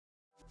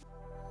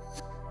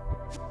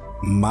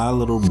My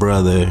little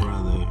brother,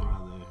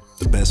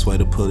 the best way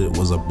to put it,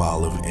 was a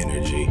ball of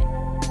energy.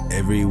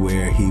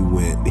 Everywhere he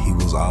went, he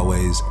was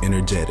always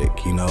energetic,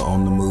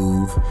 on the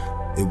move.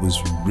 It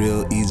was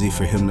real easy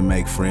for him to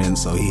make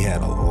friends, so he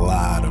had a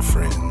lot of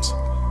friends.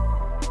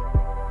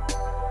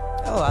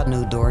 Oh, I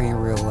knew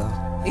Dorien real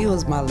well. He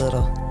was my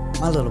little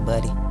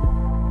buddy.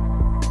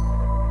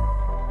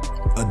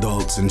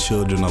 Adults and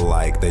children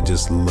alike, they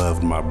just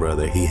loved my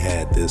brother. He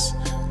had this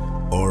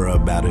aura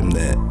about him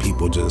that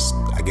people just,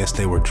 I guess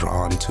they were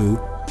drawn to.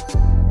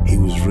 He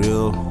was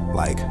real,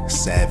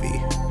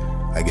 savvy,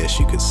 I guess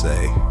you could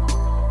say.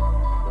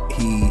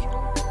 He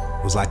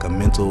was like a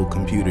mental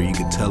computer. You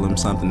could tell him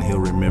something, he'll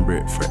remember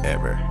it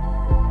forever.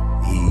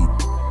 He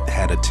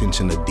had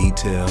attention to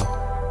detail.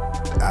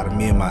 Out of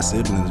me and my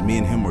siblings, me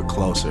and him were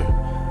closer.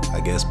 I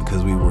guess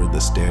because we were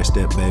the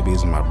stair-step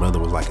babies and my brother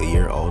was like a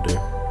year older.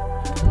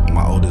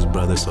 My oldest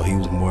brother, so he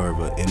was more of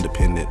an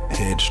independent,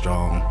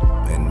 headstrong,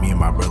 and me and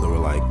my brother were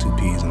like two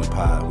peas in a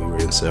pod. We were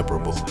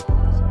inseparable.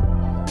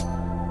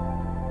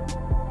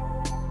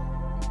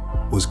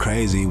 It was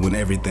crazy when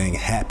everything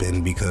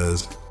happened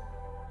because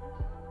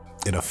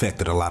it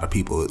affected a lot of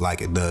people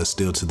like it does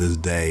still to this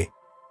day.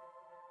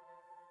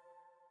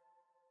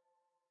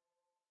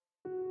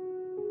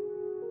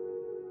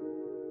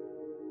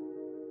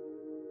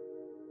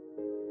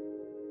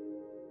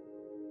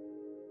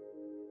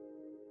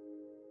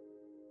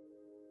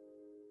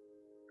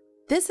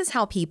 This is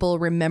how people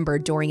remember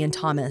Dorien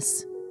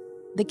Thomas,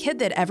 the kid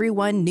that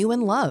everyone knew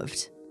and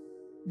loved,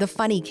 the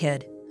funny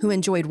kid who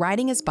enjoyed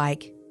riding his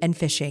bike and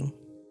fishing.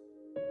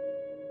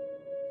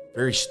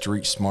 Very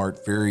street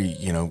smart, very,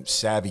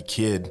 savvy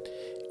kid,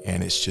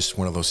 and it's just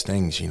one of those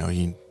things,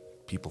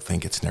 people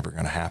think it's never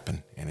going to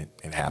happen, and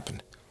it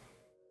happened.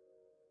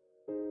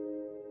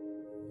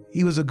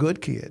 He was a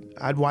good kid.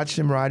 I'd watched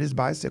him ride his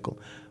bicycle.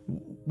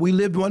 We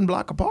lived one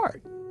block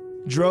apart.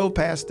 Drove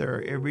past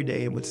there every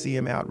day and would see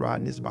him out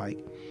riding his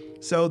bike.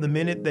 So the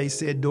minute they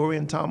said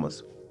Dorien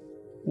Thomas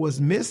was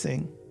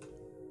missing,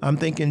 I'm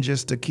thinking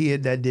just a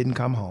kid that didn't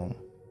come home.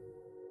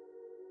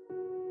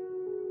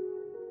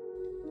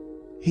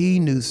 He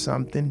knew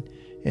something,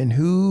 and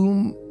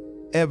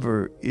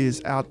whomever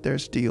is out there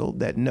still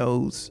that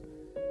knows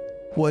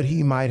what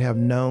he might have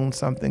known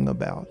something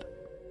about,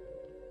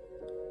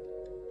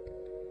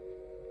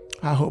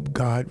 I hope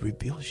God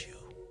reveals you.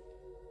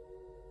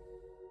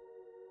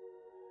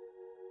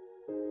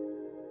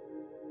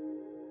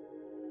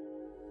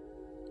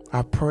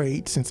 I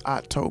prayed since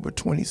October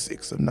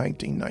 26th of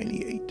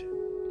 1998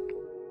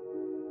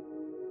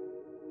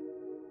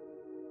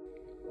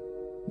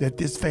 that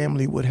this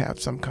family would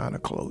have some kind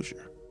of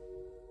closure.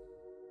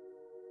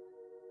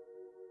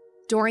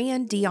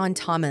 Dorien Dion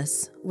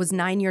Thomas was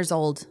 9 years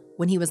old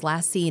when he was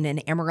last seen in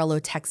Amarillo,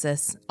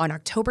 Texas on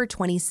October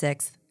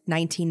 26,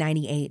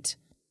 1998.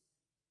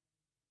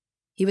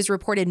 He was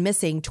reported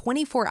missing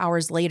 24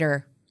 hours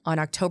later on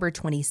October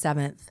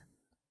 27th.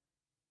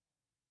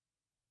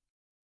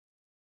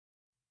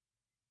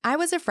 I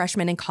was a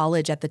freshman in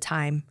college at the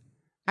time.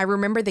 I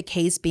remember the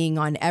case being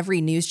on every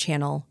news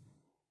channel.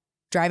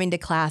 Driving to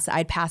class,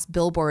 I'd pass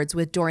billboards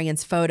with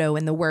Dorien's photo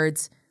and the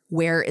words,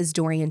 "Where is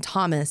Dorien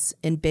Thomas?"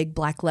 in big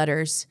black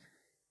letters.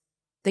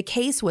 The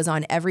case was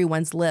on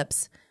everyone's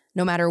lips,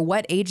 no matter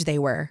what age they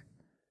were.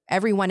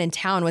 Everyone in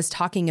town was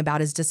talking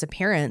about his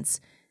disappearance,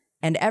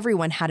 and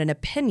everyone had an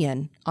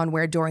opinion on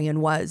where Dorien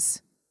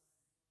was.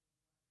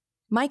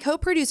 My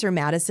co-producer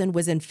Maddisun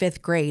was in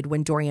 5th grade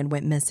when Dorien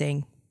went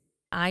missing.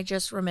 I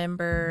just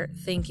remember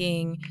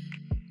thinking,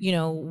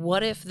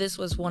 what if this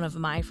was one of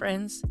my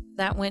friends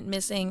that went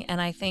missing?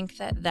 And I think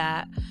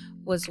that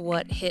was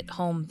what hit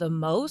home the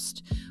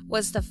most,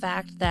 was the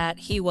fact that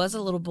he was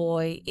a little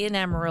boy in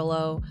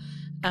Amarillo,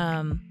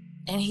 and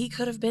he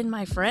could have been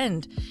my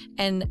friend.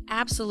 And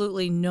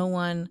absolutely no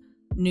one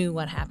knew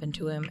what happened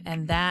to him.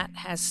 And that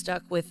has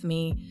stuck with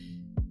me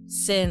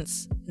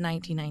since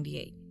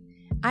 1998.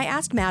 I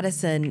asked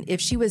Maddisun if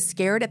she was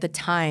scared at the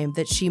time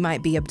that she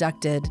might be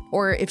abducted,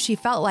 or if she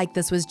felt like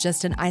this was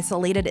just an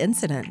isolated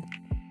incident.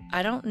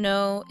 I don't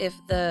know if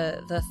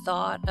the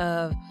thought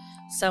of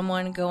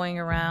someone going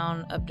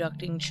around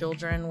abducting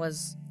children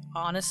was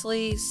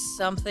honestly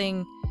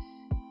something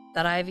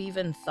that I've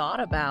even thought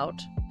about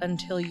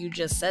until you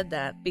just said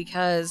that,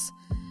 because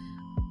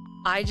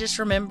I just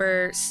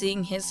remember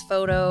seeing his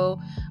photo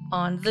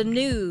on the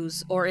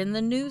news or in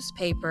the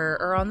newspaper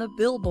or on the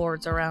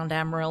billboards around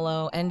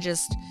Amarillo and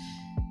just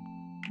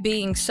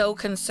being so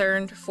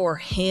concerned for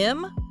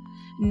him,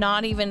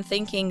 not even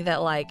thinking that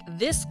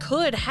this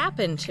could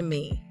happen to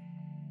me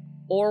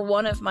or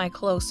one of my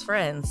close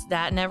friends.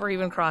 That never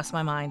even crossed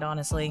my mind,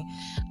 honestly.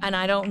 And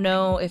I don't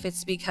know if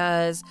it's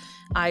because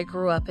I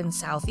grew up in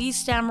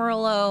Southeast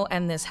Amarillo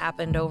and this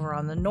happened over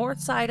on the north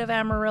side of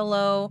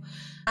Amarillo.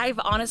 I've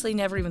honestly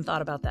never even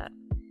thought about that.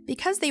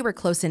 Because they were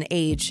close in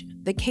age,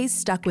 the case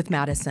stuck with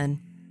Maddisun.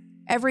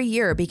 Every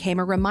year became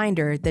a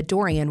reminder that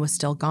Dorien was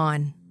still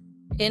gone.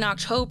 in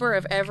October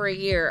of every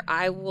year,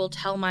 I will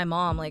tell my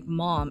mom, like,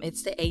 Mom,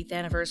 it's the 8th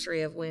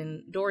anniversary of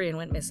when Dorien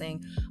went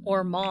missing.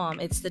 Or, Mom,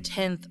 it's the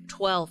 10th,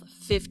 12th,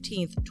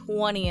 15th,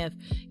 20th.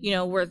 You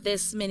know, we're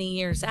this many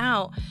years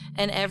out.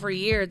 And every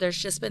year, there's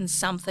just been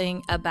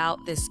something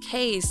about this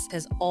case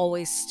has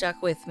always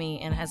stuck with me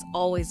and has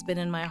always been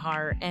in my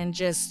heart. And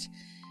just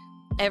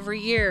every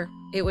year,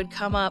 it would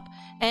come up.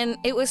 And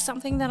it was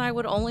something that I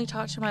would only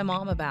talk to my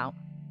mom about.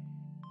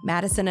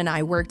 Maddisun and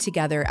I worked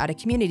together at a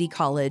community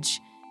college,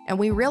 and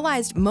we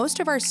realized most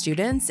of our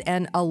students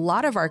and a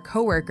lot of our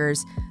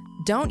coworkers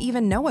don't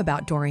even know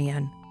about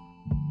Dorien.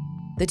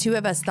 The two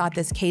of us thought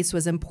this case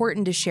was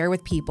important to share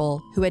with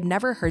people who had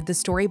never heard the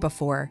story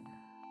before.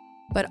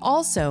 But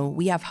also,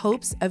 we have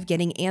hopes of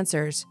getting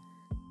answers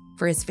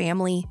for his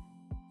family,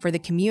 for the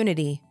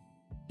community,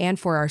 and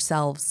for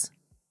ourselves.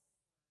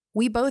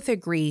 We both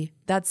agree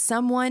that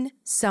someone,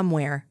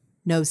 somewhere,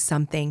 knows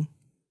something.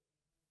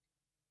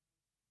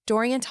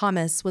 Dorien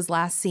Thomas was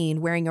last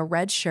seen wearing a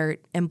red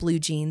shirt and blue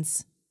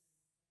jeans.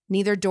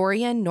 Neither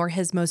Dorien nor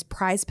his most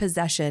prized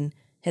possession,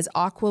 his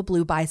aqua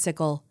blue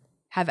bicycle,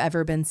 have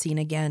ever been seen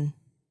again.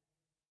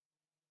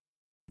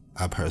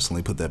 I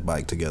personally put that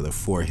bike together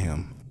for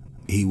him.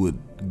 He would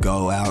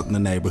go out in the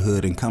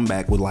neighborhood and come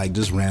back with like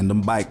just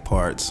random bike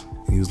parts.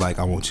 He was like,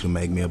 I want you to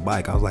make me a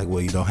bike. I was like,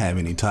 well, you don't have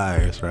any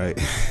tires, right?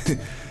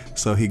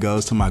 So he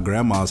goes to my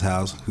grandma's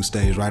house, who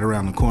stays right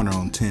around the corner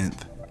on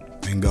 10th,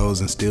 and goes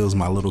and steals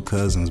my little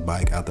cousin's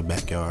bike out the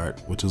backyard,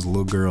 which is a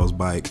little girl's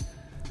bike.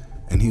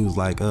 And he was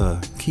like,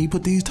 can you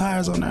put these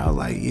tires on there? I was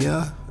like,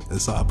 yeah.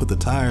 And so I put the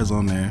tires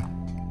on there.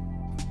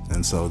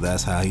 And so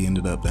that's how he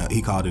ended up,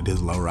 he called it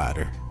his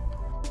lowrider.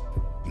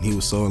 And he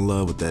was so in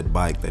love with that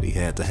bike that he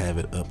had to have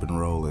it up and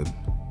rolling.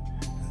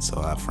 And so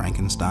I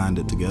Frankensteined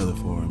it together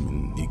for him,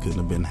 and he couldn't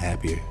have been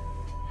happier.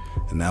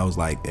 And that was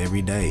like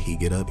every day he'd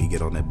get up, he'd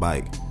get on that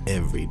bike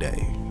every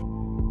day.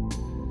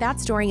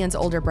 That's Dorien's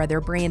older brother,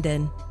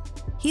 Brandon.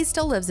 He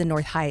still lives in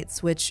North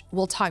Heights, which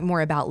we'll talk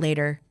more about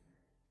later.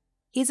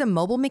 He's a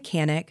mobile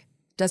mechanic,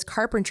 does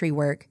carpentry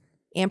work,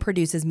 and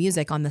produces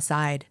music on the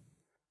side.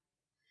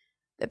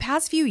 The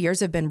past few years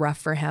have been rough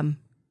for him.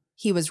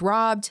 He was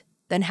robbed,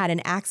 then had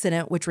an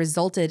accident which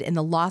resulted in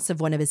the loss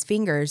of one of his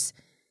fingers,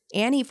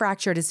 and he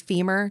fractured his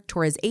femur,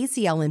 tore his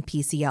ACL and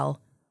PCL.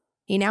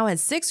 He now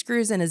has 6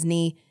 screws in his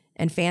knee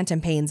and phantom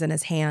pains in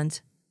his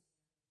hand.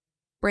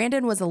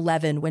 Brandon was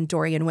 11 when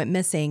Dorien went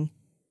missing.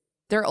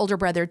 Their older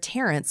brother,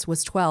 Terrence,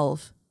 was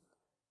 12.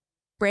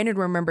 Brandon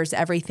remembers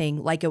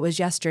everything like it was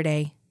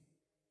yesterday.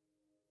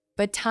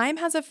 But time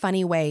has a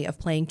funny way of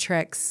playing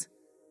tricks.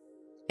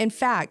 In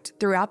fact,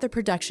 throughout the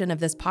production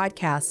of this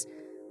podcast,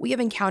 we have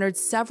encountered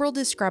several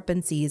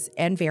discrepancies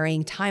and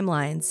varying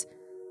timelines.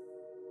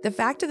 The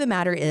fact of the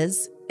matter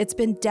is, it's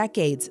been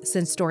decades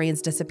since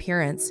Dorien's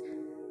disappearance,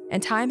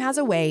 and time has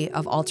a way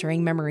of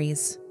altering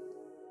memories.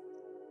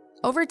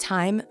 Over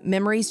time,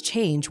 memories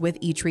change with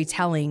each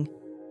retelling.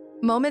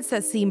 Moments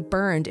that seem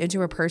burned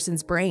into a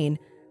person's brain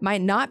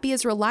might not be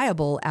as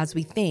reliable as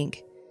we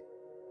think.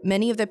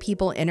 Many of the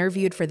people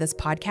interviewed for this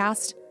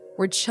podcast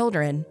were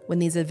children when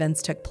these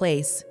events took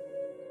place.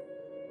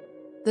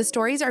 The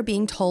stories are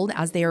being told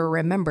as they are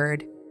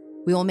remembered.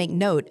 We will make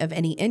note of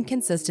any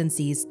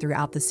inconsistencies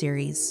throughout the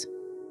series.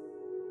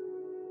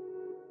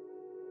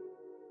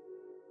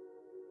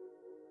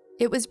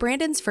 It was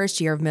Brandon's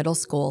first year of middle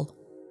school.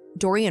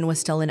 Dorien was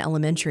still in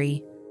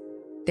elementary.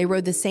 They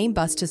rode the same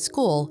bus to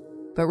school,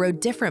 but rode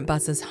different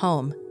buses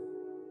home.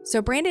 So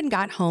Brandon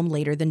got home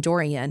later than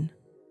Dorien.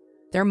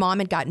 Their mom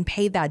had gotten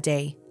paid that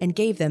day and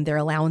gave them their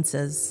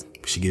allowances.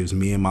 She gives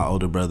me and my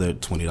older brother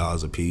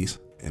 $20 apiece.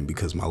 And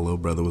because my little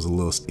brother was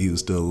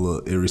still a little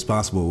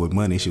irresponsible with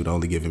money, she would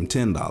only give him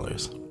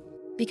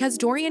 $10. Because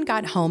Dorien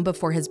got home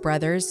before his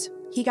brothers,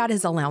 he got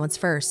his allowance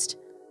first.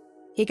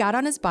 He got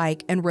on his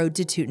bike and rode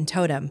to Toot and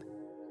Totem,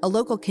 a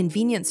local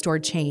convenience store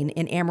chain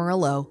in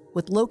Amarillo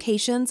with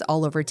locations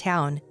all over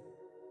town.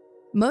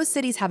 Most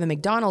cities have a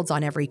McDonald's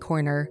on every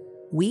corner.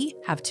 We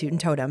have Toot and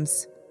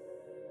Totems.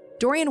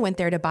 Dorien went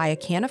there to buy a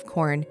can of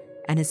corn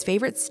and his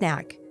favorite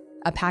snack,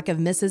 a pack of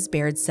Mrs.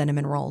 Baird's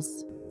cinnamon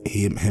rolls.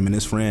 Him and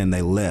his friend,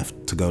 they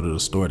left to go to the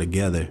store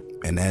together.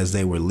 And as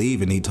they were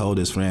leaving, he told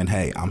his friend,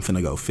 hey, I'm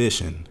finna go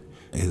fishing.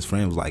 And his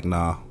friend was like,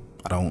 nah,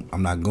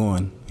 I'm not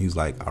going. He's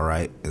like, all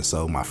right. And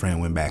so my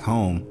friend went back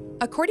home.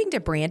 According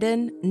to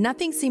Brandon,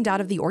 nothing seemed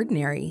out of the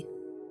ordinary.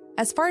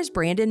 As far as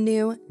Brandon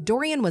knew,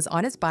 Dorien was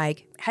on his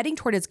bike, heading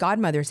toward his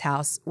godmother's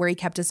house where he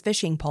kept his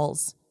fishing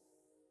poles.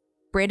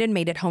 Brandon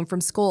made it home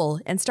from school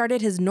and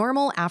started his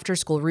normal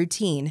after-school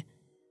routine.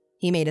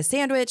 He made a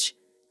sandwich,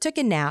 took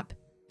a nap,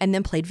 and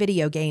then played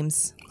video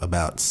games.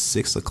 About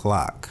 6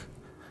 o'clock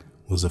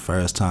was the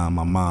first time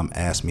my mom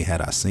asked me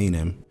had I seen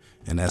him,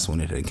 and that's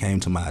when it came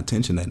to my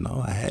attention that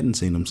no, I hadn't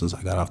seen him since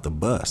I got off the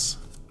bus.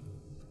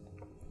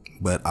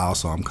 But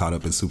also I'm caught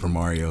up in Super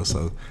Mario,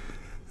 so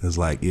it's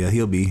like, yeah,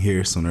 he'll be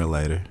here sooner or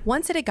later.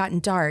 Once it had gotten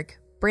dark,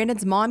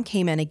 Brandon's mom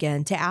came in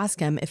again to ask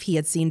him if he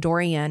had seen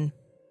Dorien.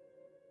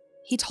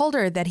 He told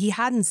her that he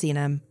hadn't seen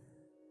him,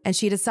 and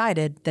she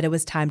decided that it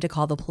was time to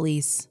call the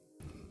police.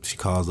 She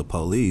calls the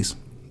police,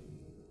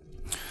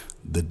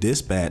 The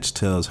dispatch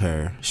tells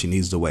her she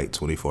needs to wait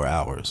 24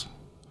 hours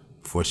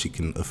before she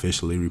can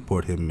officially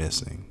report him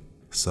missing.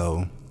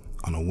 So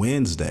on a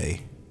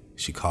Wednesday,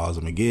 she calls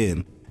him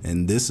again.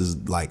 And this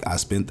is like, I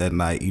spent that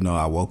night,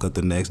 I woke up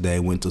the next day,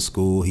 went to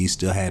school. He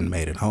still hadn't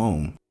made it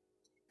home.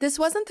 This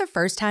wasn't the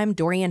first time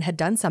Dorien had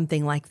done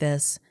something like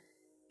this.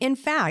 In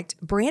fact,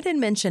 Brandon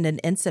mentioned an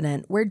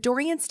incident where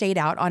Dorien stayed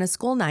out on a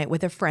school night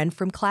with a friend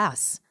from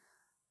class.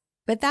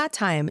 But that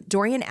time,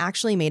 Dorien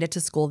actually made it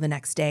to school the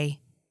next day.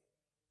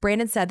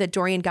 Brandon said that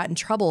Dorien got in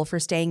trouble for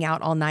staying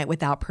out all night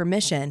without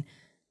permission,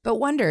 but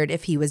wondered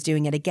if he was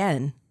doing it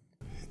again.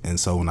 And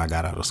so when I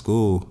got out of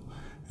school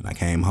and I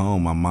came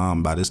home, my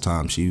mom, by this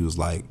time, she was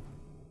like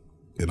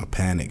in a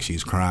panic.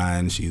 She's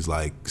crying. She's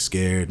like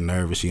scared,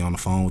 nervous. She on the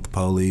phone with the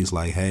police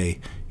like,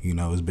 hey,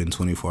 it's been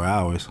 24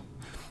 hours.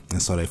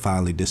 And so they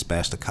finally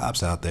dispatched the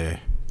cops out there.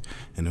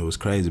 And it was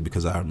crazy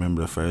because I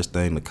remember the first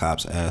thing the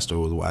cops asked her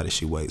was, why did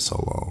she wait so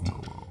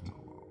long?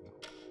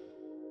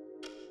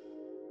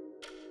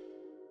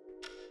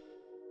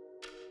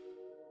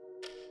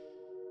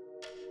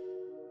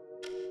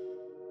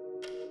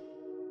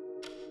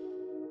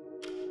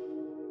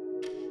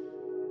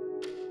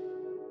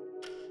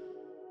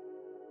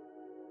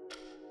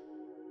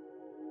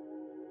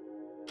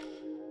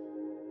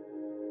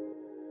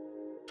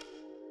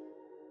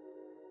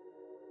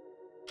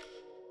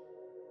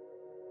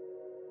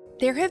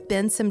 There have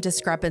been some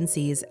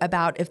discrepancies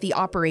about if the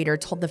operator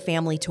told the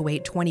family to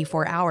wait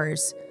 24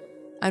 hours.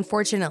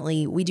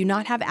 Unfortunately, we do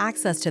not have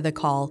access to the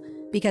call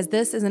because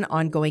this is an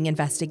ongoing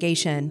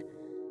investigation.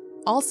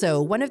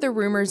 Also, one of the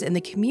rumors in the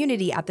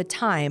community at the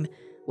time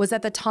was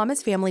that the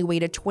Thomas family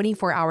waited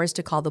 24 hours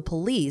to call the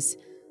police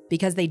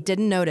because they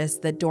didn't notice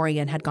that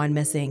Dorien had gone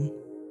missing.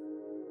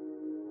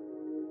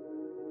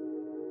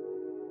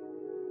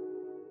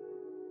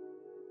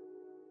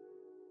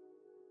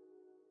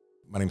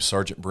 My name is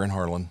Sergeant Brent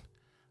Harlan.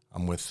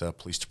 I'm with the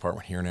police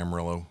department here in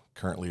Amarillo,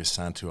 currently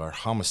assigned to our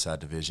homicide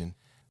division.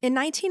 In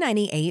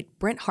 1998,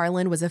 Brent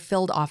Harlan was a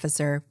field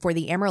officer for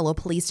the Amarillo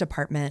Police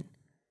Department.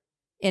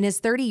 In his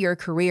 30-year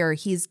career,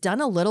 he's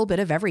done a little bit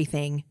of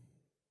everything.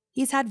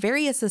 He's had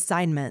various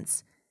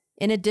assignments.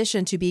 In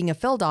addition to being a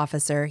field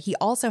officer, he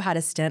also had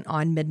a stint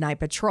on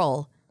midnight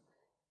patrol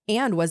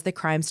and was the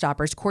Crime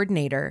Stoppers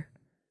coordinator.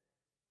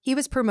 He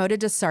was promoted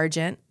to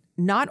sergeant,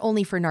 not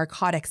only for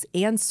narcotics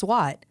and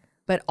SWAT,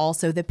 but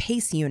also the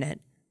PACE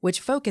unit, which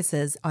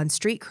focuses on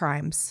street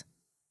crimes.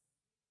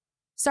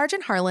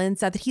 Sergeant Harlan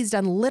said that he's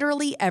done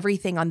literally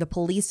everything on the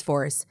police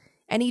force,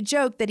 and he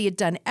joked that he had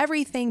done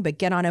everything but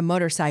get on a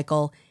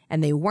motorcycle,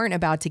 and they weren't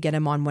about to get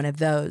him on one of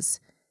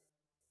those.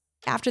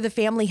 After the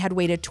family had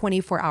waited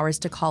 24 hours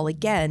to call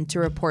again to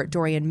report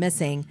Dorien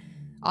missing,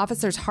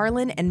 Officers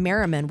Harlan and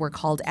Merriman were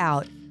called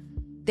out.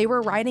 They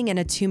were riding in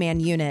a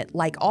two-man unit,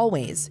 like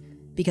always,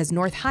 because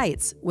North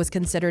Heights was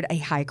considered a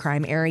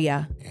high-crime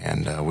area.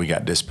 And we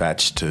got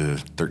dispatched to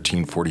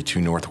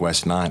 1342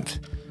 Northwest 9th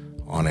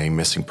on a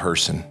missing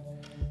person.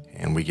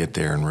 And we get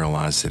there and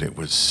realize that it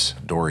was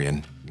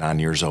Dorien, 9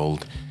 years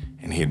old,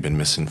 and he had been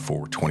missing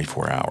for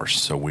 24 hours.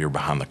 So we were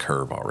behind the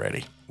curve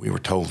already. We were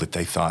told that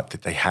they thought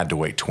that they had to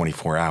wait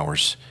 24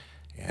 hours,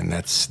 and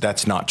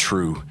that's not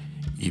true.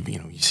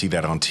 You see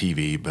that on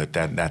TV, but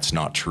that's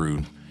not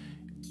true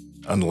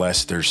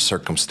unless there's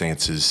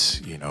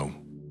circumstances,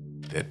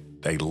 that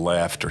they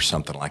left or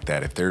something like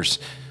that. If there's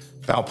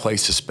foul play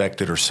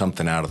suspected or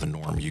something out of the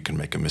norm, you can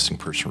make a missing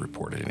person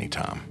report at any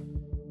time.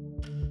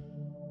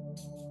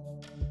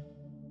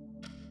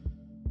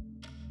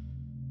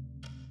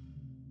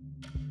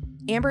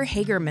 Amber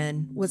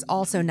Hagerman was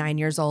also 9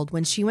 years old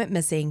when she went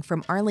missing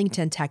from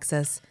Arlington,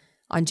 Texas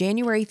on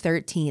January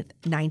 13th,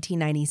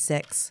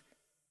 1996.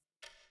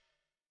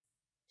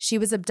 She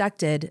was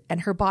abducted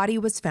and her body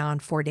was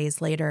found 4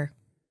 days later.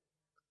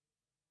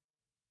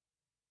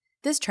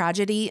 This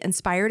tragedy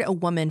inspired a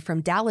woman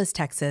from Dallas,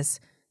 Texas,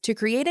 to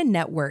create a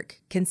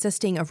network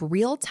consisting of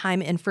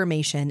real-time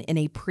information in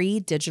a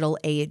pre-digital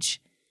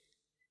age.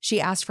 She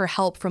asked for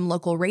help from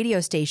local radio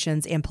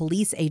stations and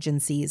police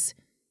agencies.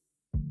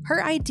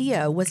 Her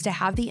idea was to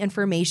have the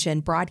information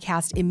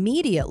broadcast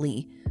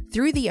immediately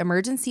through the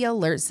emergency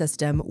alert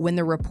system when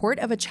the report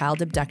of a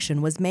child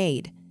abduction was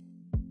made.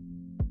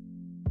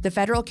 The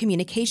Federal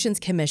Communications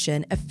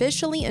Commission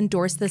officially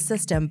endorsed the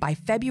system by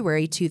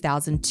February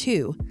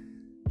 2002.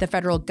 The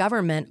federal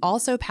government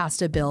also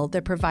passed a bill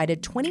that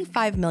provided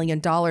 $25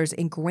 million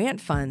in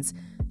grant funds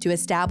to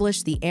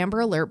establish the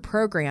Amber Alert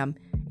program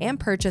and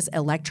purchase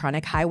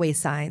electronic highway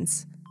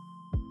signs.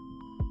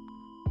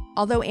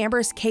 Although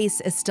Amber's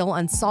case is still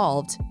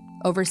unsolved,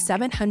 over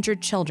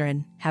 700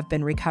 children have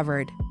been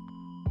recovered.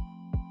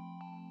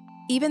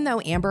 Even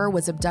though Amber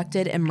was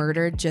abducted and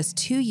murdered just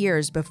 2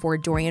 years before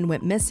Dorien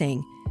went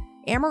missing,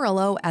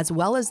 Amarillo, as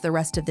well as the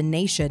rest of the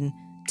nation,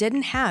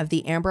 didn't have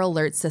the Amber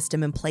Alert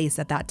system in place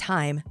at that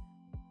time.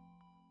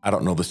 I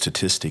don't know the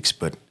statistics,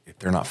 but if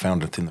they're not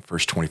found within the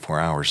first 24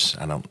 hours,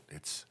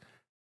 it's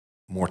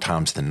more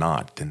times than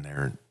not than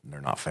they're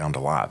not found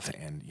alive.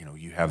 And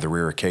you have the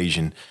rare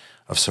occasion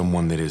of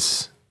someone that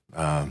is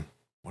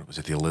what was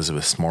it, the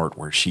Elizabeth Smart,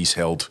 where she's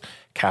held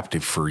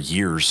captive for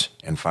years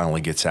and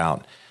finally gets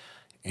out.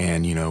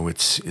 And, you know,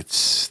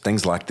 it's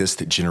things like this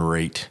that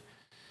generate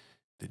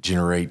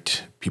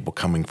people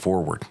coming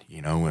forward,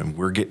 you know, and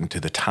we're getting to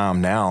the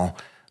time now,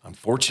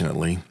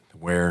 unfortunately,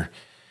 where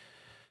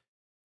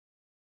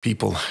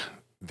people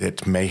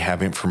that may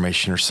have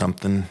information or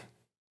something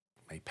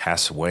may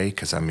pass away.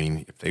 Because, I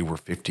mean, if they were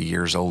 50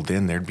 years old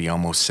then, they'd be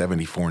almost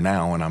 74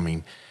 now. And, I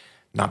mean,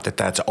 not that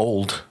that's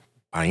old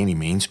by any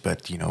means,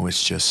 but, you know,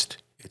 it's just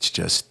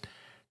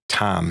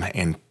time.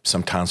 And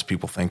sometimes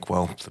people think,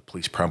 well, the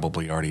police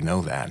probably already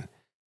know that.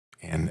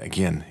 And,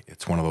 again,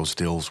 it's one of those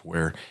deals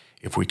where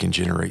if we can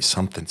generate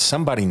something,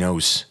 somebody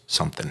knows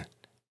something,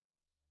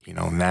 you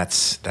know, and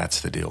that's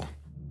the deal.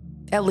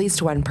 At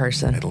least one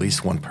person. At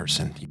least one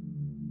person.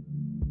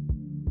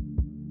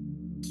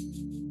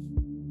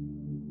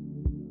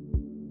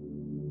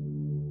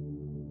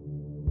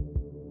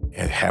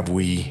 Have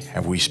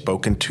we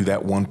spoken to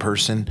that one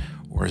person,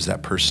 or has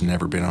that person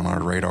never been on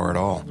our radar at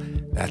all?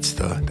 That's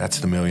the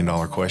 $1 million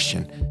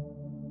question.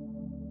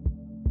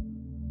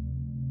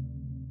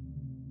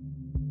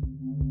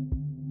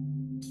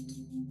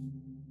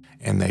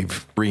 And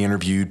they've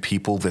re-interviewed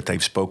people that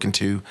they've spoken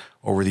to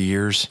over the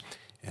years,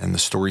 and the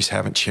stories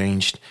haven't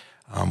changed.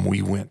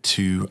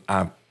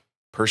 I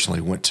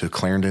personally went to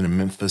Clarendon and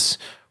Memphis,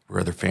 where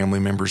other family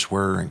members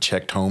were, and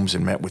checked homes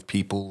and met with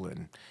people,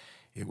 and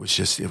it was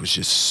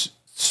just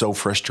so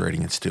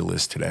frustrating. It still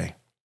is today.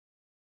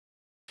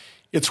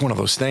 It's one of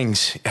those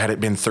things. Had it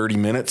been 30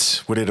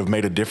 minutes, would it have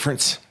made a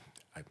difference?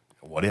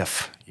 What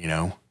if, you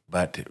know?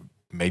 But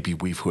maybe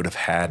we would have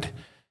had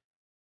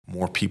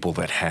more people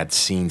that had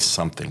seen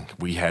something.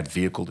 We had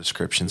vehicle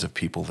descriptions of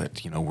people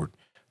that, you know,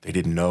 they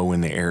didn't know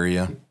in the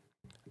area.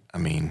 I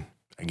mean,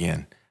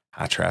 again,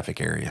 high traffic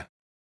area.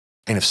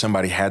 And if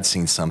somebody had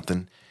seen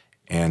something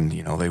and,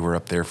 you know, they were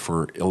up there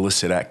for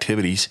illicit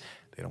activities,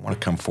 they don't want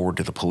to come forward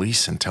to the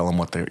police and tell them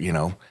what they're, you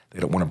know, they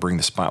don't want to bring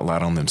the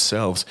spotlight on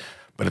themselves.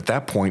 But at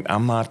that point,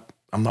 I'm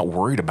not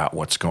worried about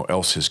what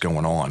else is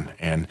going on.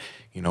 And,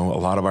 you know, a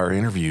lot of our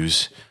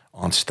interviews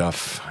on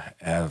stuff,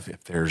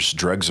 if there's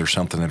drugs or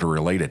something that are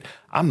related,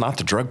 I'm not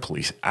the drug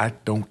police. I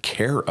don't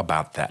care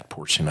about that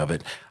portion of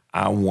it.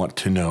 I want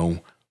to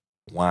know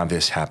why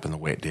this happened the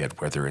way it did,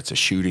 whether it's a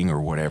shooting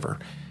or whatever.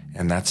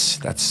 And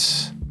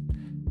that's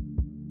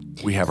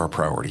we have our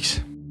priorities.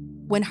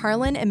 When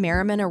Harlan and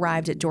Merriman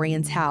arrived at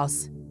Dorien's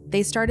house,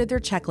 they started their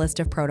checklist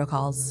of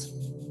protocols.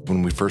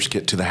 When we first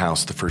get to the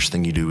house, the first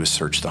thing you do is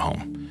search the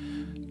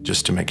home,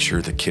 just to make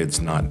sure the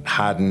kid's not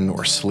hiding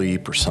or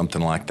asleep or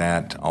something like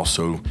that.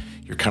 Also,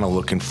 you're kind of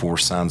looking for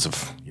signs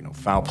of, you know,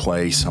 foul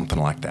play, something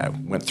like that.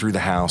 Went through the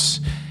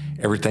house,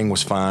 everything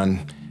was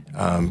fine.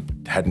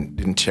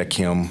 Didn't check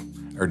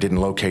him or didn't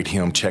locate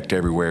him, checked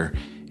everywhere.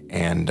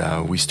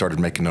 And we started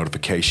making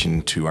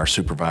notification to our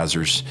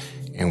supervisors,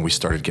 and we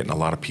started getting a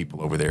lot of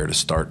people over there to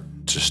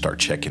start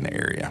checking the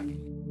area.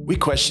 We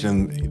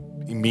questioned him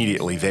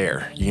immediately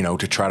there, you know,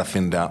 to try to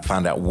find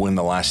out when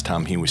the last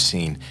time he was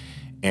seen.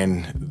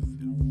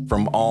 And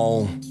from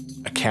all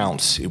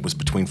accounts, it was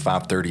between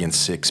 5:30 and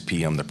 6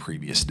 p.m. the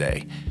previous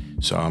day.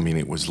 So, I mean,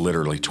 it was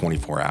literally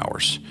 24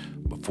 hours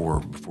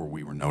before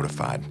we were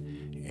notified.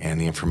 And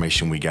the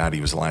information we got,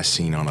 he was last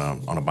seen on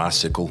a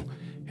bicycle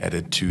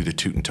headed to the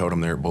Toot and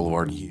Totem there at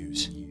Boulevard and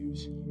Hughes.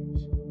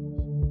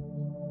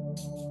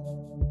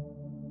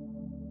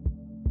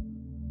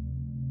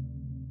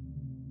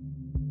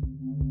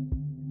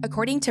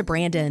 According to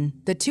Brandon,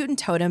 the Toot and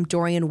Totem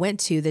Dorien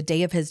went to the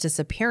day of his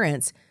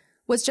disappearance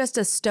was just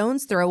a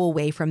stone's throw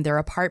away from their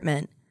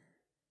apartment.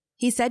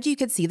 He said you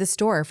could see the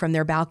store from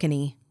their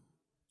balcony.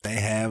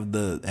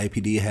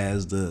 APD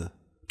has the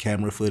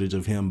camera footage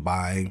of him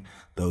buying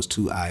those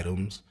 2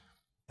 items,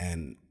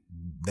 and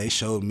they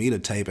showed me the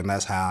tape, and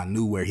that's how I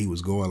knew where he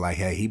was going. Like,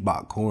 hey, he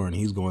bought corn,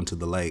 he's going to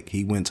the lake.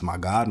 He went to my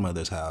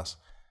godmother's house.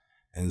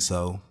 And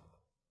so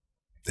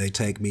they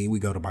take me, we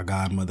go to my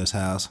godmother's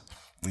house,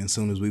 and as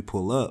soon as we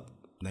pull up,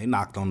 they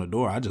knocked on the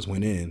door. I just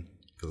went in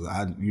because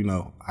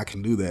I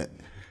can do that.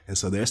 And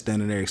so they're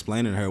standing there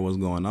explaining to her what's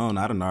going on.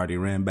 I done already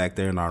ran back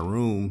there in our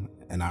room,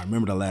 and I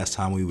remember the last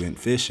time we went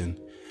fishing,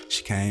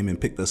 she came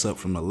and picked us up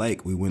from the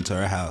lake. We went to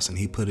her house, and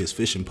he put his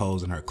fishing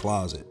poles in her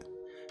closet.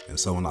 And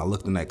so when I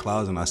looked in that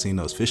closet and I seen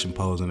those fishing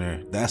poles in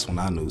there, that's when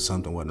I knew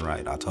something wasn't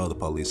right. I told the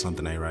police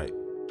something ain't right.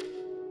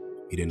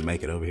 He didn't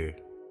make it over here.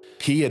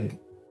 He had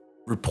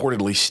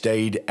reportedly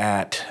stayed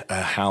at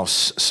a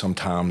house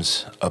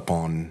sometimes up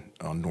on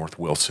North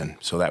Wilson.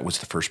 So that was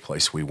the first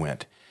place we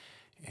went.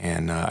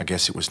 And I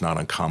guess it was not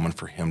uncommon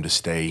for him to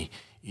stay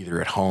either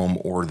at home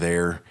or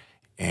there.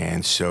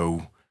 And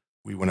so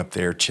we went up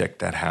there, checked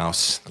that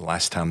house. The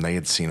last time they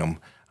had seen him,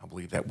 I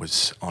believe that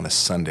was on a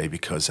Sunday,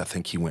 because I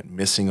think he went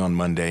missing on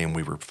Monday and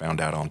we were found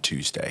out on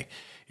Tuesday,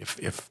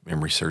 if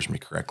memory serves me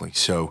correctly.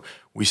 So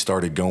we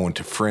started going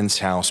to friends'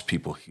 house,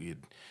 people he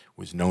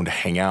was known to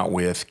hang out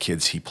with,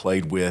 kids he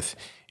played with,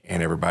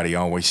 and everybody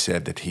always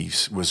said that he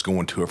was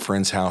going to a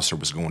friend's house or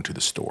was going to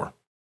the store.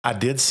 I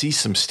did see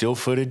some still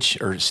footage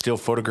or still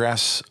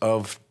photographs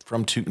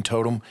from Toot and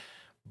Totem,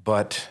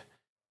 but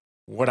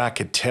What I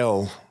could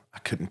tell, I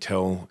couldn't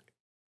tell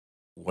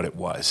what it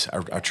was.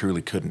 I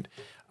truly couldn't.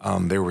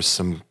 There were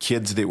some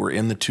kids that were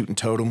in the Toot and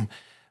Totem,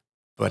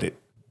 but it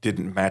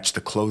didn't match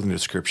the clothing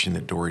description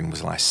that Dorien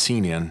was last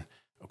seen in,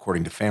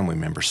 according to family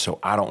members. So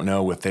I don't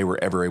know if they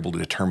were ever able to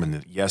determine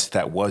that, yes,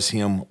 that was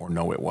him, or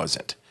no, it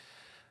wasn't.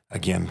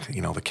 Again,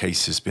 the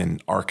case has been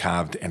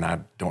archived, and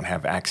I don't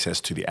have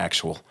access to the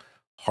actual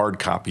hard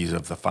copies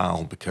of the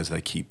file because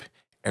they keep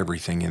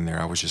everything in there.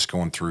 I was just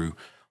going through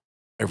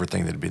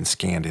everything that had been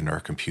scanned into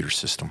our computer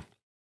system.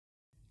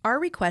 Our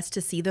request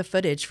to see the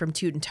footage from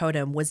Toot and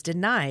Totem was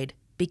denied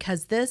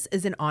because this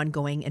is an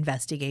ongoing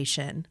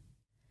investigation.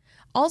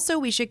 Also,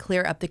 we should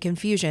clear up the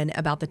confusion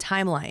about the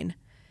timeline.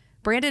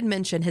 Brandon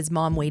mentioned his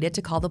mom waited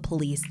to call the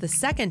police the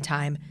second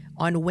time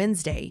on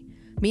Wednesday,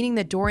 meaning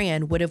that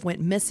Dorien would have went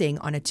missing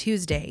on a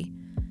Tuesday.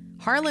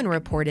 Harlan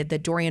reported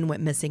that Dorien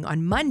went missing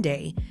on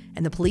Monday,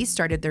 and the police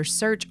started their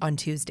search on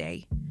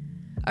Tuesday.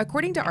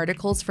 According to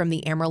articles from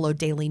the Amarillo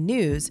Daily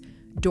News,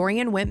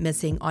 Dorien went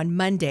missing on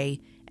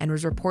Monday and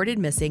was reported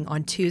missing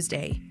on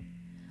Tuesday.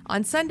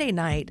 On Sunday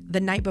night,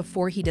 the night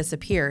before he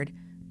disappeared,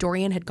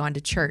 Dorien had gone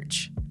to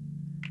church.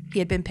 He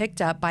had been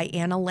picked up by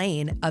Anna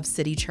Lane of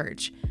City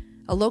Church,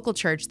 a local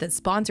church that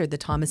sponsored the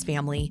Thomas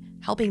family,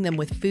 helping them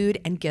with food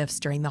and gifts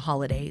during the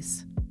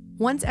holidays.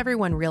 Once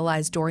everyone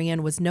realized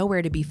Dorien was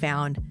nowhere to be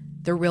found,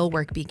 the real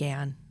work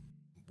began.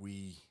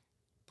 We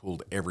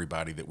pulled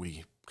everybody that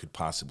we could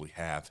possibly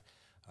have.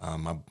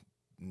 I'm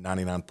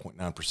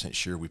 99.9%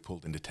 sure we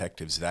pulled in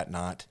detectives that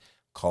night,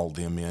 called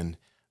them in.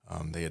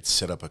 They had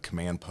set up a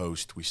command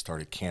post. We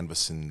started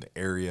canvassing the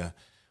area.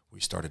 We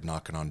started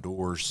knocking on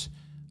doors.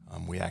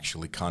 We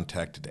actually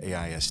contacted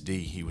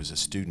AISD. He was a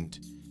student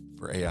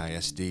for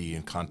AISD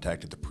and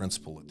contacted the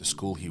principal at the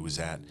school he was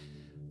at,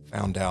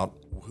 found out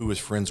who his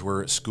friends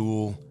were at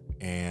school,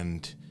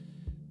 and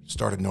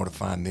started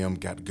notifying them,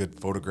 got a good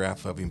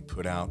photograph of him,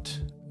 put out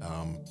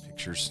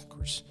pictures. Of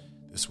course,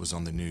 this was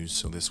on the news,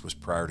 so this was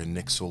prior to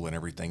Nixle and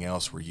everything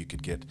else where you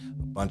could get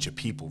a bunch of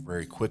people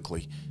very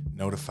quickly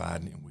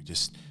notified, and we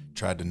just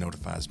tried to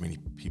notify as many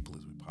people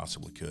as we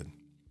possibly could.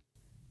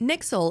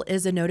 Nixle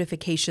is a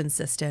notification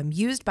system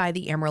used by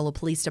the Amarillo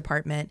Police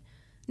Department.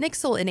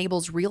 Nixle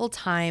enables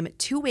real-time,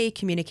 two-way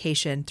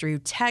communication through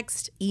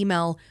text,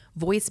 email,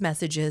 voice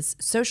messages,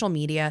 social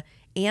media,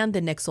 and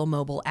the Nixle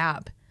mobile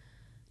app.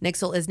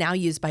 Nixle is now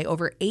used by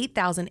over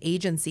 8,000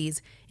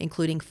 agencies,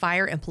 including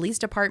fire and police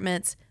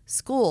departments,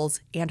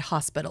 schools, and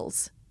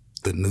hospitals.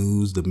 The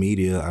news, the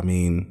media,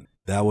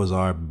 that was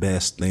our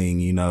best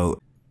thing,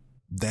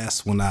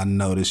 That's when I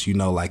noticed,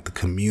 like the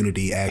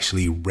community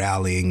actually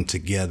rallying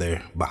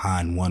together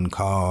behind one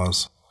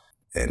cause.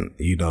 And,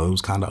 it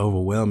was kind of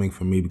overwhelming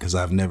for me because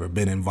I've never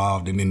been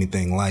involved in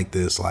anything like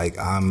this. Like,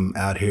 I'm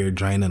out here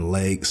draining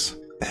lakes,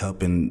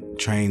 helping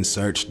train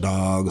search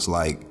dogs.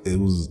 Like, it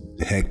was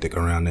hectic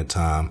around that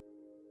time.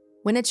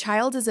 When a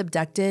child is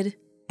abducted,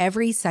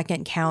 every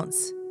second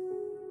counts.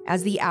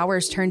 As the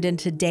hours turned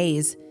into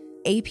days,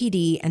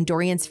 APD and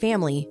Dorien's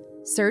family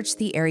searched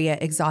the area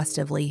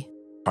exhaustively.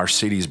 Our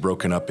city is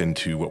broken up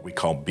into what we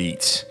call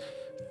beats,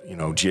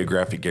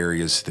 geographic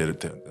areas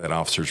that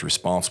officers are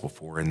responsible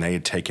for, and they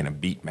had taken a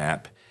beat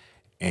map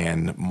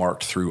and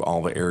marked through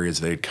all the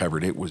areas they had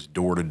covered. It was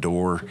door to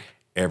door,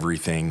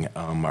 everything.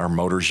 Our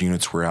motors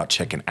units were out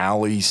checking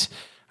alleys.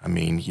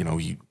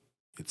 It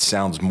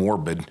sounds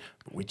morbid,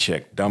 but we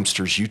check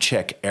dumpsters. You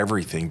check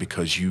everything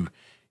because you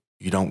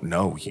don't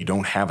know. You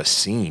don't have a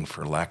scene,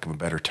 for lack of a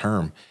better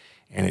term,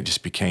 and it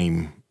just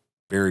became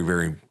very,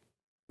 very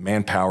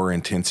manpower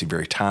intensive,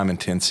 very time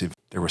intensive.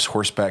 There was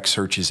horseback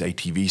searches,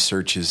 ATV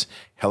searches,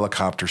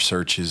 helicopter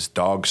searches,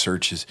 dog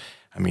searches.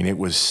 It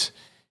was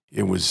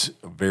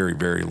a very,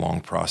 very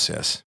long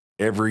process.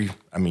 Every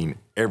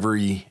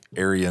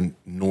area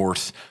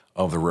north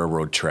of the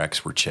railroad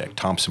tracks were checked.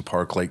 Thompson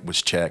Park Lake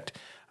was checked.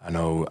 I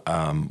know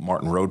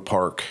Martin Road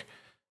Park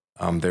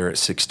there at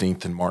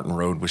 16th and Martin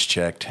Road was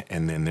checked.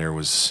 And then there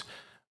was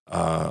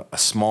a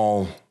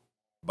small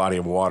body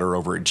of water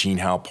over at Gene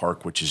Howe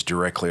Park, which is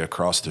directly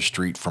across the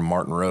street from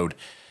Martin Road.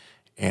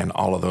 And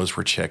all of those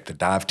were checked. The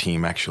dive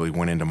team actually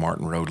went into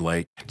Martin Road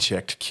Lake,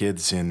 checked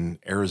kids in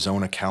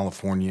Arizona,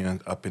 California,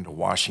 up into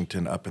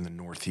Washington, up in the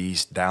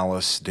Northeast,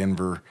 Dallas,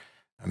 Denver.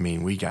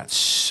 We got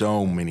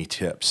so many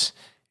tips,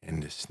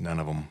 and just none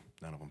of them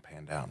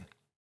panned out.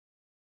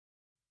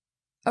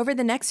 Over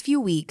the next few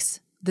weeks,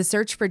 the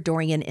search for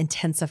Dorien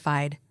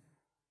intensified.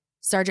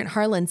 Sergeant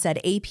Harlan said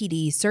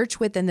APD searched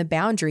within the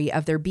boundary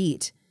of their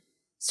beat,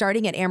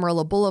 starting at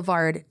Amarillo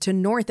Boulevard to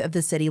north of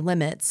the city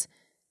limits.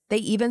 They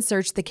even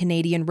searched the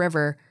Canadian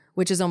River,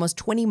 which is almost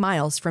 20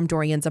 miles from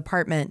Dorien's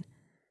apartment.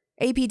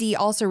 APD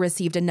also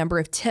received a number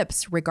of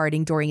tips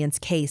regarding Dorien's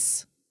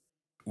case.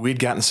 We'd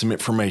gotten some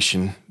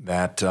information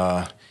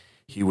that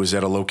he was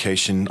at a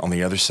location on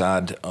the other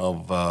side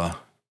of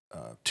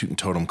Toot and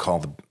Totem, we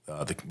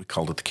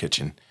called it the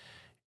kitchen,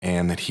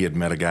 and that he had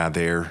met a guy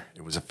there.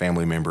 It was a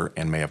family member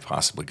and may have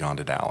possibly gone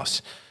to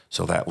Dallas.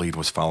 So that lead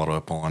was followed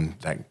up on.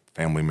 That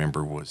family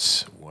member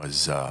was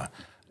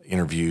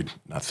interviewed.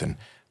 Nothing.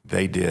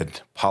 They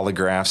did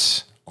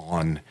polygraphs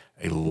on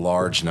a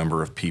large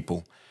number of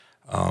people.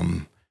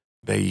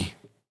 They,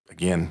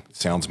 again,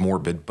 sounds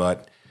morbid,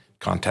 but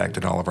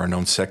contacted all of our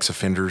known sex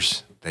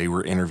offenders. They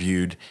were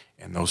interviewed,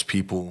 and those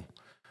people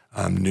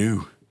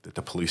knew that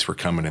the police were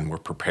coming and were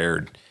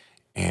prepared,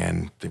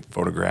 and they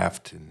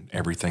photographed and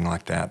everything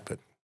like that. But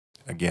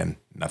again,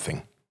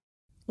 nothing.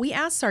 We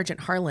asked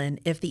Sergeant Harlan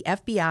if the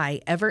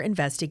FBI ever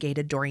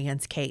investigated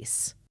Dorien's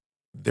case.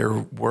 There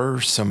were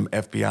some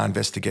FBI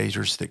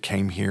investigators that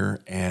came here,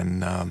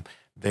 and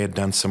they had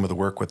done some of the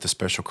work with the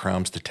special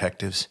crimes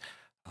detectives.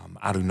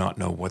 I do not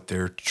know what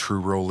their true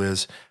role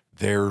is.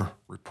 Their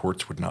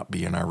reports would not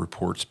be in our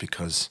reports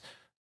because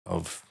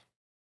of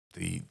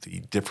the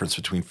difference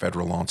between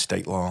federal law and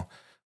state law.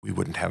 We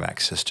wouldn't have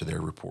access to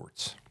their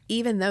reports.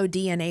 Even though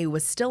DNA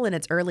was still in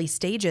its early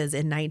stages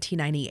in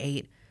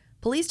 1998,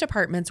 police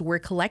departments were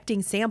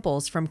collecting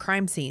samples from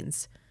crime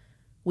scenes.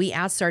 We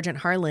asked Sergeant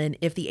Harlan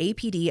if the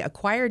APD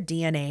acquired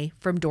DNA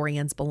from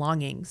Dorien's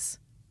belongings.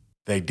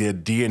 They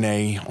did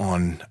DNA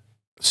on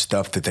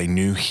stuff that they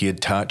knew he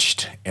had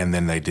touched, and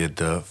then they did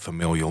the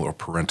familial or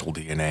parental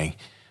DNA,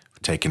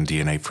 taking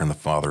DNA from the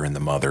father and the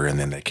mother, and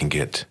then they can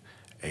get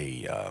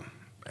a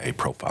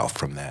profile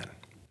from that.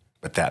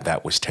 But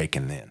that was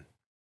taken then.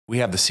 We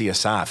have the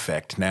CSI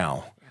effect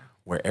now,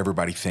 where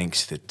everybody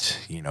thinks that,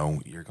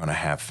 you're going to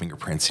have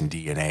fingerprints and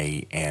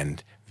DNA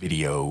and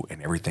video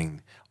and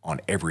everything on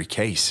every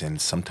case,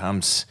 and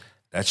sometimes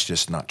that's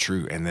just not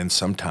true. And then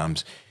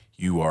sometimes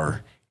you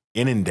are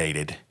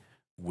inundated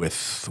with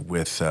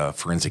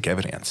forensic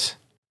evidence.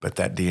 But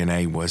that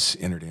DNA was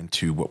entered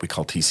into what we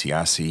call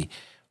TCIC,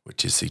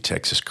 which is the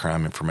Texas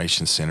Crime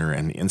Information Center,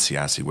 and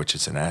NCIC, which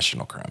is the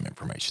National Crime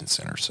Information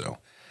Center. So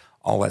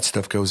all that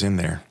stuff goes in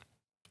there,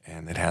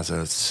 and it has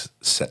a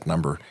set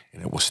number,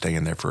 and it will stay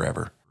in there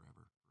forever.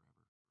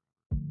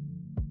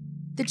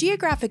 The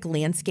geographic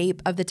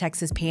landscape of the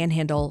Texas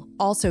Panhandle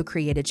also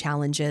created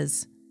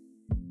challenges.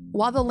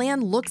 While the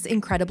land looks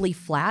incredibly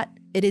flat,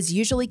 it is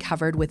usually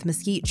covered with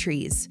mesquite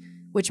trees,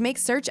 which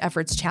makes search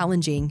efforts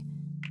challenging.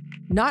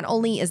 Not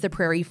only is the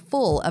prairie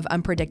full of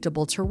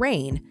unpredictable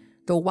terrain,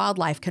 the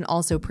wildlife can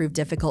also prove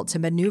difficult to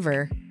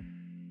maneuver.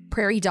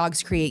 Prairie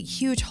dogs create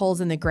huge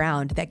holes in the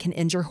ground that can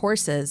injure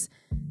horses.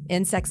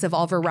 Insects of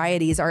all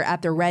varieties are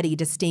at the ready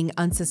to sting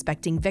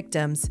unsuspecting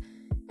victims.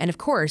 And of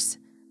course,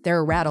 there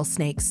are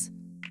rattlesnakes,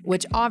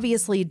 which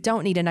obviously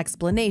don't need an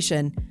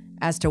explanation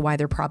as to why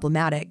they're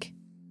problematic.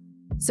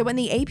 So when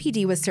the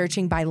APD was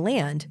searching by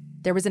land,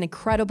 there was an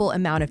incredible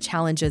amount of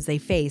challenges they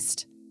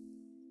faced.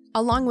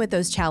 Along with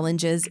those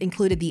challenges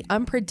included the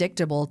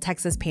unpredictable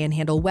Texas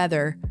Panhandle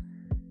weather.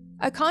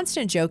 A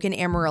constant joke in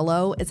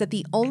Amarillo is that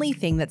the only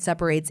thing that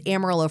separates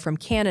Amarillo from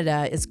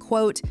Canada is,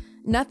 quote,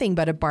 nothing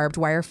but a barbed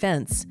wire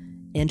fence,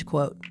 end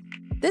quote.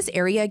 This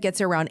area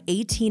gets around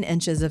 18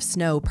 inches of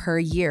snow per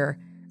year,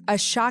 a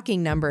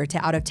shocking number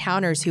to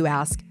out-of-towners who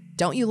ask,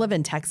 don't you live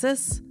in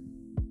Texas?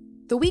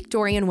 The week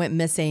Dorien went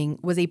missing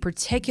was a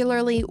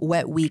particularly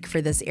wet week for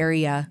this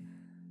area.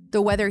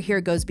 The weather here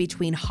goes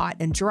between hot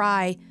and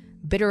dry,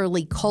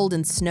 bitterly cold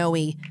and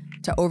snowy,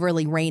 to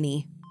overly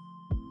rainy.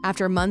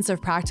 After months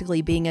of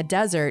practically being a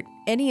desert,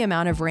 any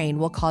amount of rain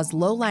will cause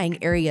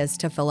low-lying areas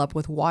to fill up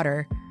with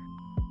water.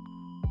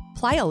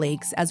 Playa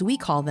lakes, as we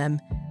call them,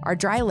 are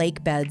dry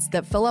lake beds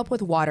that fill up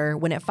with water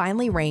when it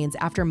finally rains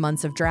after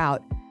months of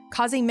drought,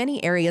 causing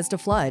many areas to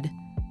flood.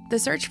 The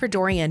search for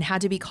Dorien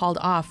had to be called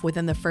off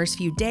within the first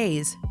few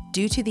days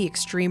due to the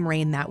extreme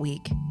rain that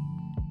week.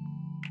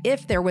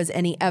 If there was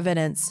any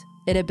evidence,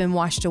 it had been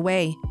washed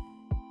away.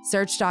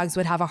 Search dogs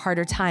would have a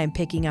harder time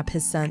picking up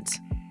his scent.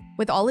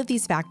 With all of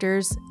these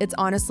factors, it's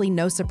honestly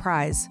no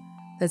surprise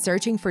that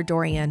searching for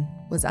Dorien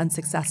was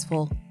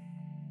unsuccessful.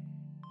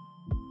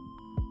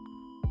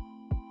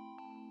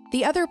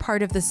 The other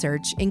part of the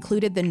search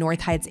included the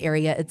North Heights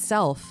area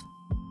itself.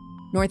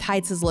 North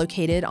Heights is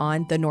located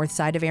on the north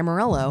side of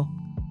Amarillo.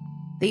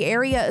 The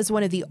area is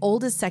one of the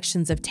oldest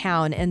sections of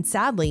town, and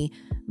sadly,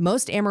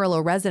 most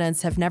Amarillo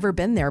residents have never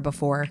been there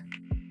before.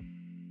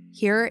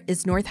 Here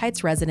is North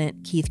Heights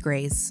resident Keith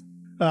Grays.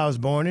 I was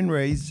born and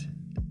raised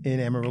in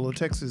Amarillo,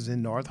 Texas,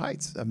 in North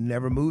Heights. I've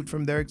never moved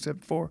from there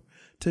except for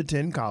to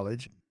attend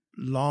college.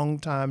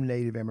 Long-time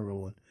native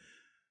Amarilloan.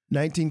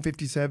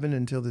 1957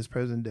 until this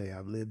present day,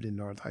 I've lived in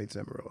North Heights,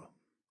 Amarillo.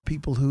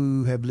 People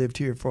who have lived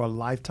here for a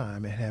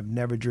lifetime and have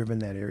never driven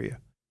that area.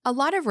 A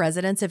lot of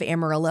residents of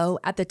Amarillo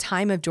at the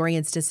time of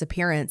Dorien's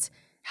disappearance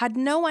had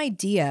no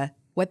idea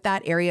what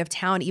that area of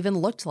town even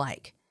looked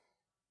like.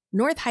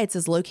 North Heights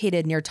is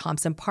located near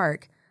Thompson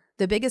Park,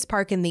 the biggest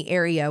park in the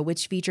area,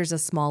 which features a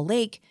small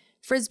lake,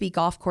 frisbee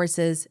golf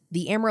courses,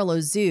 the Amarillo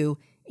Zoo,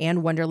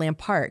 and Wonderland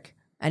Park,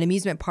 an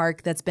amusement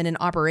park that's been in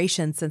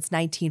operation since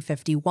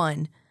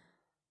 1951.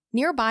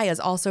 Nearby is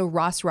also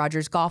Ross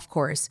Rogers Golf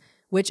Course,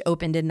 which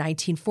opened in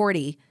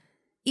 1940.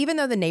 Even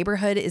though the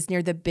neighborhood is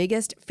near the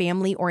biggest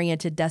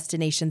family-oriented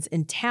destinations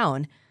in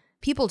town,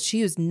 people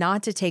choose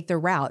not to take the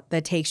route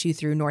that takes you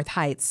through North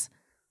Heights.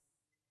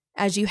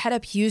 As you head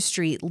up Hughes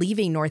Street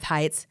leaving North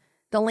Heights,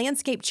 the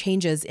landscape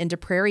changes into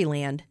prairie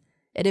land.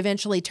 It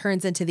eventually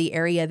turns into the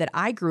area that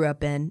I grew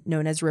up in,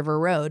 known as River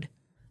Road.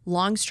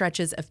 long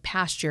stretches of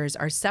pastures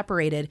are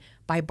separated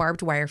by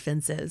barbed wire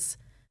fences.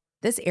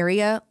 This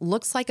area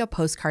looks like a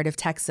postcard of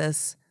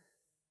Texas.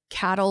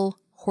 Cattle,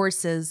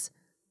 horses,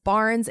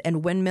 barns,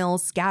 and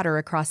windmills scatter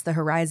across the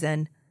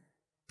horizon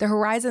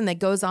that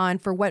goes on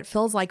for what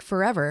feels like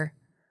forever.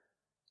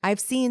 I've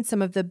seen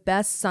some of the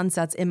best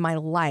sunsets in my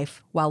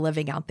life while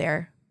living out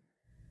there.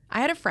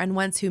 I had a friend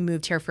once who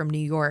moved here from New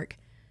York.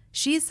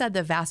 She said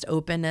the vast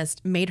openness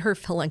made her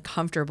feel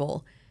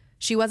uncomfortable.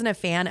 She wasn't a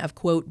fan of,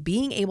 quote,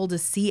 being able to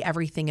see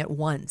everything at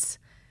once.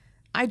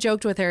 I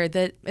joked with her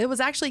that it was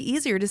actually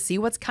easier to see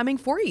what's coming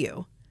for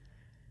you.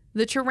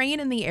 The terrain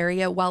in the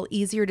area, while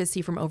easier to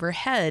see from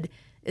overhead,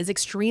 is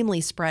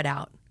extremely spread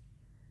out.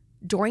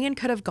 Dorien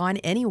could have gone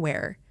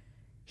anywhere.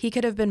 He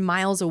could have been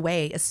miles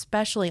away,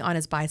 especially on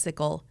his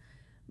bicycle.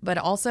 But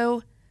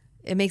also,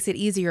 it makes it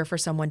easier for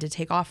someone to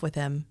take off with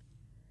him.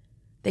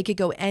 They could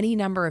go any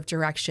number of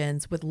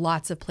directions with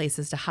lots of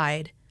places to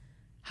hide.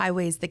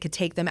 Highways that could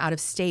take them out of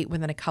state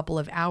within a couple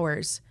of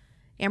hours.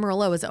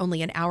 Amarillo is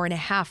only an hour and a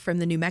half from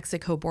the New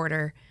Mexico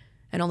border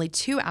and only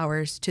 2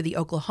 hours to the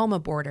Oklahoma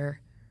border.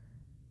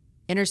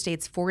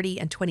 Interstates 40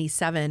 and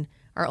 27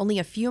 are only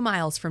a few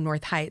miles from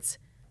North Heights,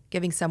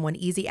 giving someone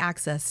easy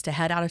access to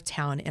head out of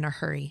town in a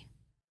hurry.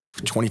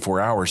 For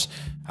 24 hours,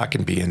 I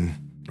can be in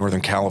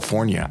Northern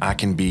California. I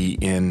can be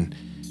in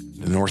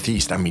the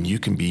Northeast. I mean, you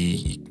can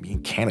be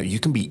in Canada. You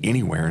can be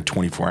anywhere in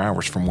 24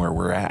 hours from where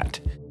we're at.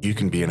 You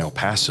can be in El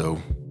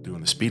Paso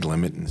doing the speed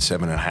limit in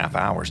 7.5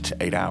 hours to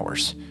 8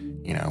 hours,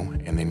 you know,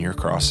 and then you're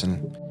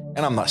crossing.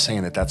 And I'm not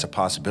saying that that's a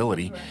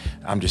possibility.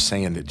 I'm just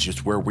saying that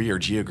just where we are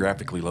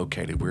geographically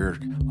located, we're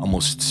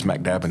almost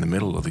smack dab in the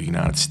middle of the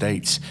United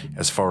States.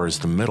 As far as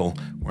the middle,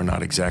 we're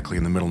not exactly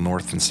in the middle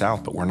north and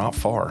south, but we're not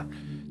far.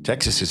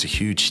 Texas is a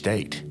huge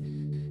state.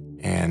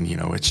 And, you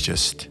know, it's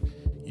just,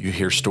 you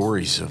hear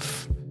stories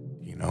of,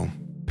 you know,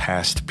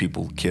 past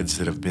people, kids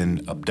that have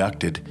been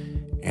abducted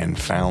and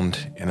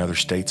found in other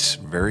states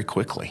very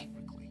quickly.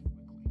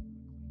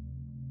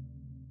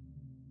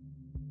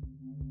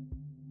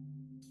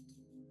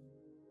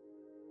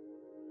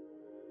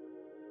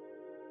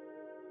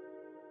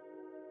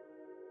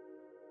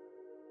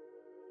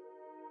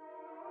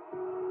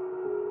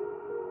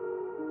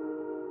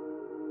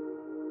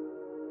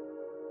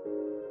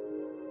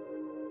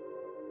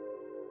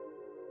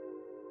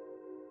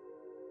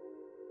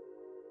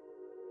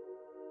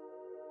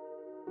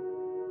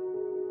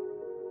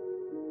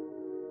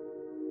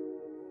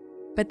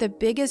 But the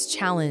biggest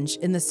challenge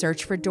in the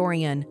search for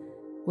Dorien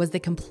was the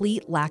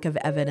complete lack of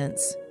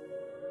evidence.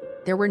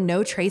 There were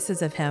no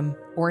traces of him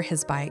or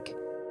his bike.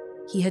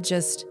 He had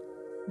just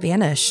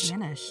vanished.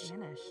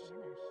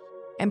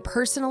 And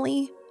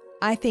personally,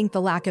 I think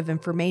the lack of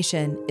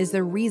information is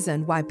the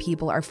reason why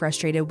people are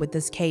frustrated with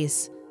this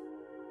case.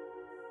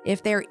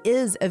 If there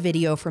is a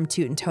video from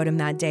Toot and Totem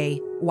that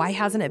day, why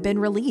hasn't it been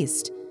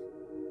released?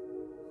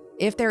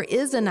 If there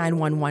is a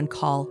 911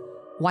 call,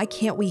 why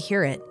can't we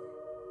hear it?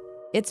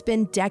 It's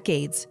been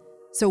decades,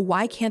 so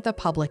why can't the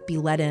public be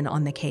let in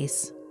on the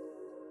case?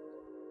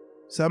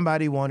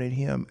 Somebody wanted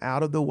him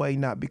out of the way,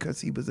 not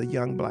because he was a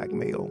young black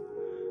male,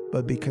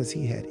 but because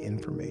he had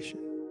information.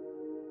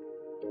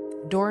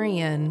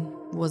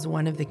 Dorien was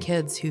one of the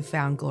kids who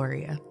found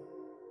Gloria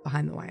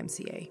behind the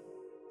YMCA.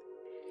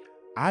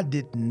 I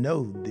didn't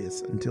know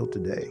this until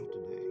today.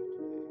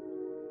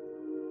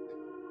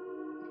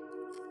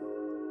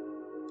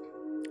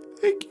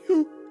 Thank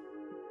you.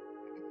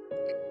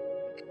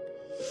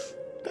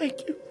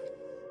 Thank you.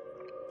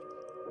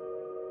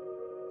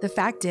 The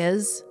fact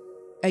is,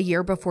 a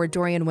year before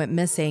Dorien went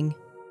missing,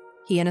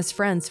 he and his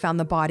friends found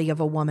the body of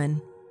a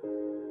woman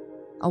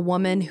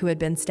who had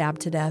been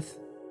stabbed to death,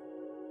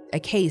 a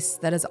case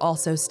that is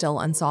also still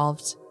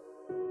unsolved.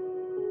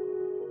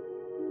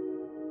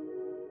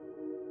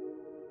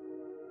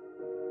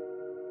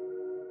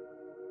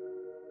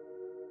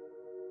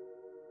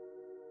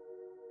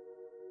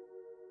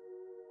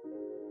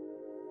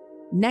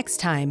 Next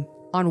time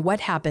on What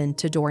Happened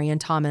to Dorien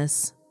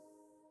Thomas.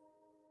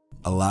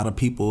 A lot of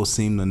people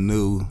seem to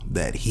knew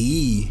that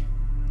he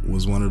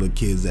was one of the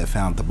kids that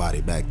found the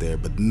body back there,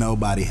 but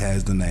nobody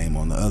has the name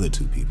on the other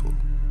two people.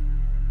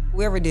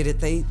 Whoever did it,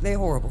 they're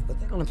horrible,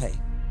 but they're gonna pay.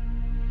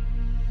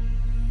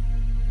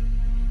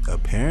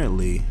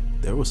 Apparently,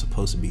 there was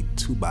supposed to be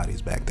 2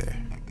 bodies back there.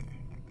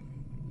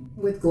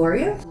 With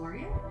Gloria?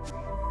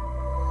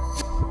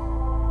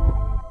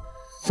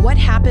 What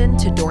Happened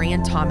to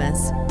Dorien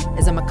Thomas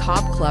is a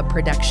Macabre Club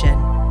production.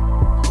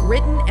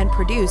 Written and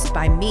produced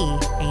by me,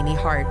 Amy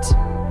Hart.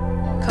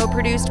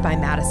 Co-produced by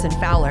Maddisun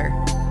Fowler.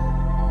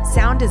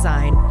 Sound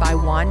design by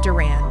Juan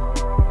Duran.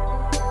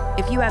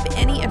 If you have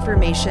any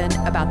information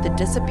about the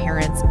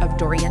disappearance of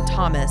Dorien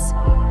Thomas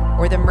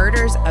or the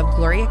murders of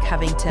Gloria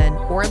Covington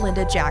or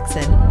Linda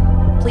Jackson,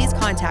 please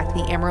contact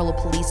the Amarillo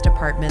Police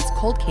Department's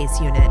Cold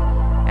Case Unit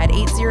at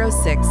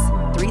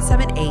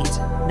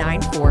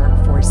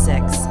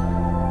 806-378-9446.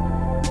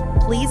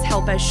 Please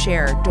help us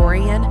share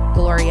Dorien,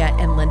 Gloria,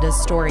 and Linda's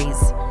stories.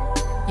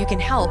 You can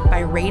help by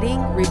rating,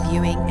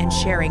 reviewing, and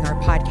sharing our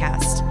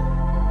podcast.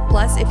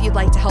 Plus, if you'd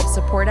like to help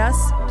support us,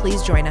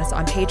 please join us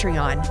on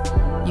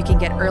Patreon. You can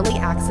get early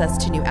access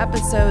to new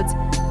episodes,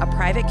 a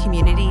private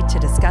community to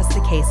discuss the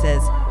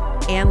cases,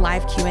 and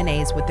live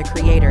Q&As with the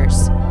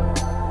creators.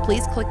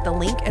 Please click the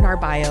link in our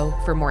bio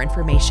for more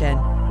information.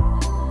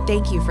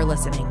 Thank you for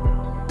listening.